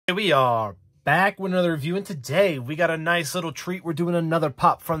We are back with another review, and today we got a nice little treat. We're doing another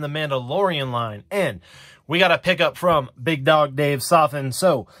pop from the Mandalorian line, and we got a pickup from Big Dog Dave Sofin.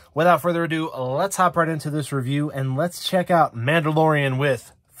 So without further ado, let's hop right into this review and let's check out Mandalorian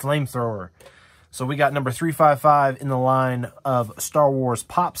with Flamethrower. So we got number 355 in the line of Star Wars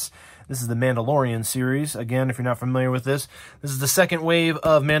Pops. This is the Mandalorian series. Again, if you're not familiar with this is the second wave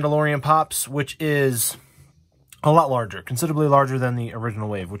of Mandalorian Pops, which is a lot larger, considerably larger than the original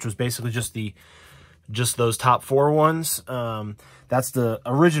wave, which was basically just those top four ones. That's the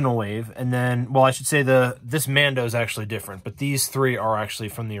original wave, and then, well, I should say this Mando is actually different, but these three are actually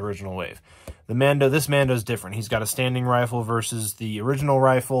from the original wave. This Mando is different. He's got a standing rifle versus the original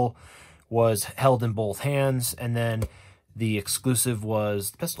rifle was held in both hands, and then the exclusive was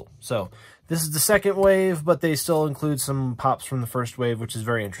the pistol. So this is the second wave, but they still include some pops from the first wave, which is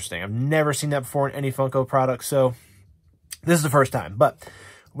very interesting. I've never seen that before in any Funko product, so this is the first time. But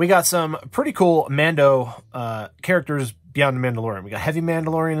we got some pretty cool Mando characters beyond the Mandalorian. We got Heavy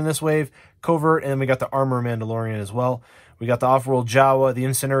Mandalorian in this wave, Covert, and then we got the Armor Mandalorian as well. We got the Off-World Jawa, the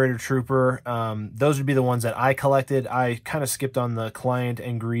Incinerator Trooper. Those would be the ones that I collected. I kind of skipped on the Client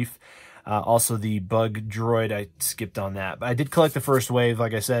and Grief. Also the Bug Droid, I skipped on that. But I did collect the first wave,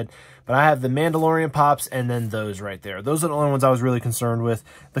 like I said. But I have the Mandalorian Pops and then those right there. Those are the only ones I was really concerned with.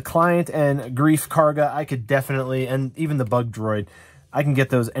 The Client and Grief Karga, I could definitely, and even the Bug Droid, I can get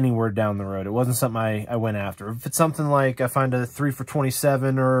those anywhere down the road. It wasn't something I went after. If it's something like I find a 3 for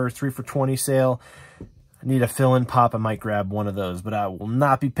 $27 or 3 for $20 sale, I need a fill-in pop, I might grab one of those, but I will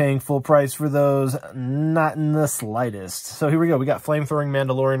not be paying full price for those, not in the slightest. So here we go. We got Flamethrowing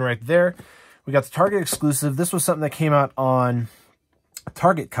Mandalorian right there. We got the Target exclusive. This was something that came out on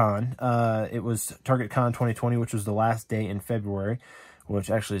Target Con. It was Target Con 2020, which was the last day in February, which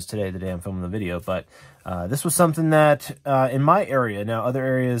actually is today, the day I'm filming the video. But this was something that in my area, now other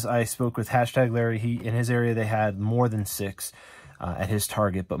areas I spoke with Hashtag Larry, in his area they had more than 6. At his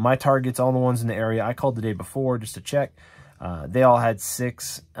Target, but my Targets, all the ones in the area, I called the day before just to check. They all had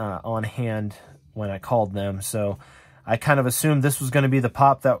 6 on hand when I called them, so I kind of assumed this was going to be the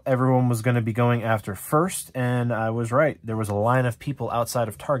pop that everyone was going to be going after first, and I was right. There was a line of people outside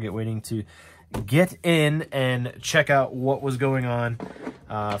of Target waiting to get in and check out what was going on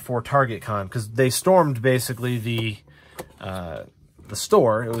for Target Con, because they stormed basically the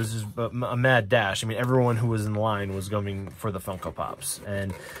store. It was just a mad dash. I mean, everyone who was in line was going for the Funko Pops,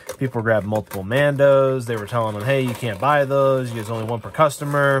 and people grabbed multiple Mandos. They were telling them, hey, you can't buy those, there's only one per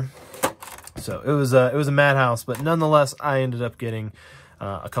customer. So it was a madhouse, but nonetheless I ended up getting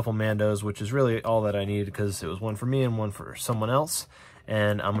a couple Mandos, which is really all that I needed, because it was one for me and one for someone else.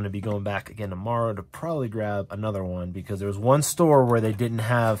 And I'm going to be going back again tomorrow to probably grab another one, because there was one store where they didn't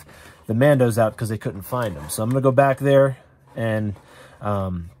have the Mandos out because they couldn't find them. So I'm going to go back there and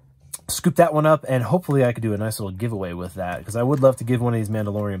scoop that one up, and hopefully I could do a nice little giveaway with that, because I would love to give one of these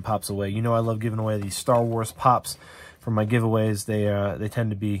Mandalorian Pops away. You know, I love giving away these Star Wars Pops for my giveaways. They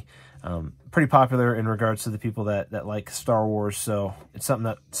tend to be pretty popular in regards to the people that like Star Wars, so it's something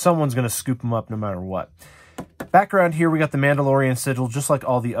that someone's going to scoop them up no matter what. Background here, we got the Mandalorian sigil, just like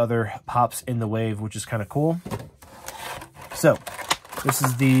all the other Pops in the wave, which is kind of cool. So this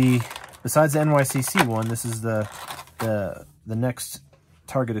is besides the NYCC one, this is the next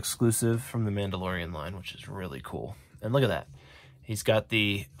Target exclusive from the Mandalorian line, which is really cool. And look at that. He's got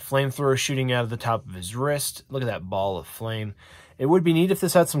the flamethrower shooting out of the top of his wrist. Look at that ball of flame. It would be neat if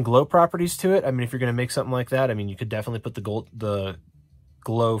this had some glow properties to it. I mean, if you're going to make something like that, I mean, you could definitely put the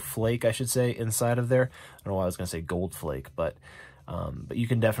glow flake, I should say, inside of there. I don't know why I was going to say gold flake, but you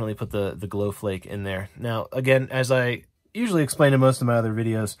can definitely put the glow flake in there. Now, again, as I usually explain in most of my other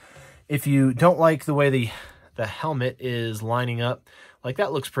videos, if you don't like the way the helmet is lining up, like,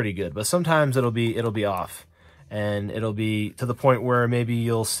 that looks pretty good, but sometimes it'll be off, and it'll be to the point where maybe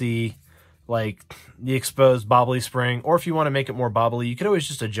you'll see like the exposed bobbly spring, or if you want to make it more bobbly, you could always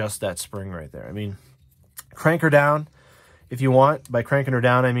just adjust that spring right there. I mean, crank her down if you want. By cranking her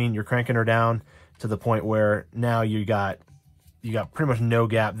down, I mean you're cranking her down to the point where now you got pretty much no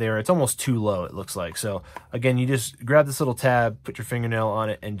gap there. It's almost too low, it looks like. So again, you just grab this little tab, put your fingernail on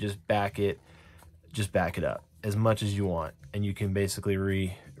it, and just back it up as much as you want, and you can basically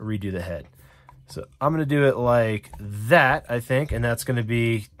redo the head. So I'm going to do it like that, I think, and that's going to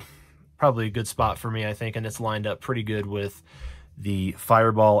be probably a good spot for me, I think, and it's lined up pretty good with the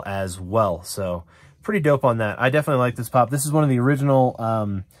fireball as well. So pretty dope on that. I definitely like this pop. This is one of the original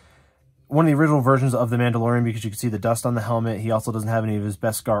versions of the Mandalorian, because you can see the dust on the helmet. He also doesn't have any of his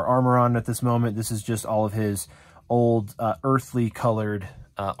Beskar armor on at this moment. This is just all of his old earthly colored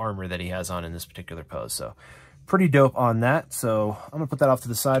armor that he has on in this particular pose. So pretty dope on that. So I'm going to put that off to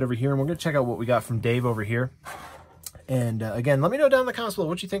the side over here, and we're going to check out what we got from Dave over here. And again, let me know down in the comments below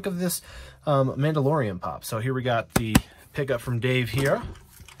what you think of this Mandalorian pop. So here we got the pickup from Dave here.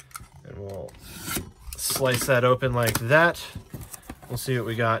 And we'll slice that open like that. We'll see what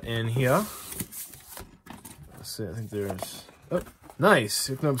we got in here. Let's see, I think there's... Oh, nice!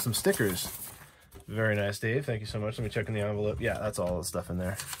 Open up some stickers. Very nice, Dave. Thank you so much. Let me check in the envelope. Yeah, that's all the stuff in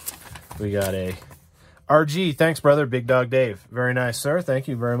there. We got a RG. Thanks, brother. Big Dog Dave. Very nice, sir. Thank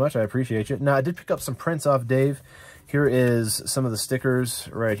you very much. I appreciate you. Now, I did pick up some prints off Dave. Here is some of the stickers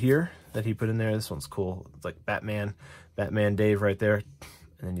right here that he put in there. This one's cool. It's like Batman Dave right there.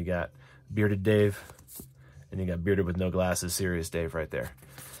 And then you got Bearded Dave. And you got Bearded with no glasses, Serious Dave right there.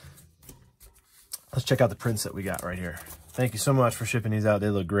 Let's check out the prints that we got right here. Thank you so much for shipping these out. They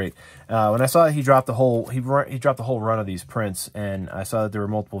look great. When I saw he dropped the whole run of these prints, and I saw that there were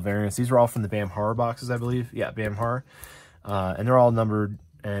multiple variants. These were all from the BAM Horror boxes, I believe. Yeah, BAM Horror. And they're all numbered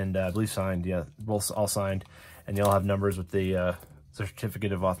and I believe signed. Yeah, both all signed. And they all have numbers with the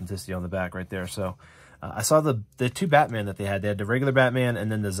certificate of authenticity on the back right there. So I saw the two Batman that they had. They had the regular Batman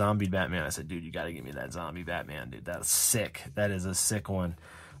and then the zombie Batman. I said, dude, you got to give me that zombie Batman, dude. That's sick. That is a sick one.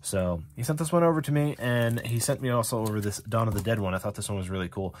 So he sent this one over to me, and he sent me also over this Dawn of the Dead one. I thought this one was really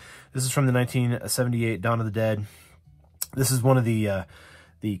cool. This is from the 1978 Dawn of the Dead. This is one of the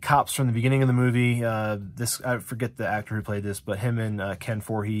cops from the beginning of the movie. I forget the actor who played this, but him and Ken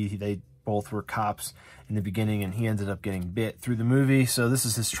Foree, they both were cops in the beginning, and he ended up getting bit through the movie. So this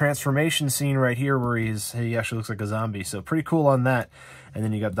is his transformation scene right here, where he actually looks like a zombie. So pretty cool on that. And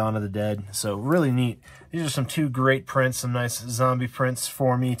then you got Dawn of the Dead. So really neat. These are some two great prints, some nice zombie prints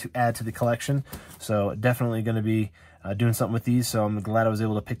for me to add to the collection. So definitely going to be doing something with these. So I'm glad I was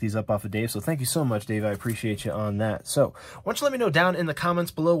able to pick these up off of Dave. So thank you so much, Dave. I appreciate you on that. So why don't you let me know down in the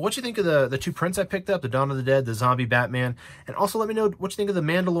comments below what you think of the two prints I picked up, the Dawn of the Dead, the zombie Batman. And also let me know what you think of the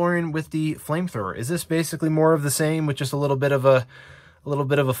Mandalorian with the flamethrower. Is this basically more of the same with just a little bit of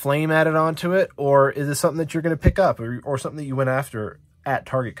a flame added onto it? Or is this something that you're going to pick up or something that you went after at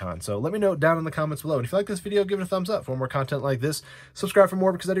TargetCon? So let me know down in the comments below. And if you like this video, give it a thumbs up. For more content like this, subscribe for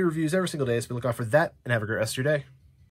more, because I do reviews every single day. So be looking out for that, and have a great rest of your day.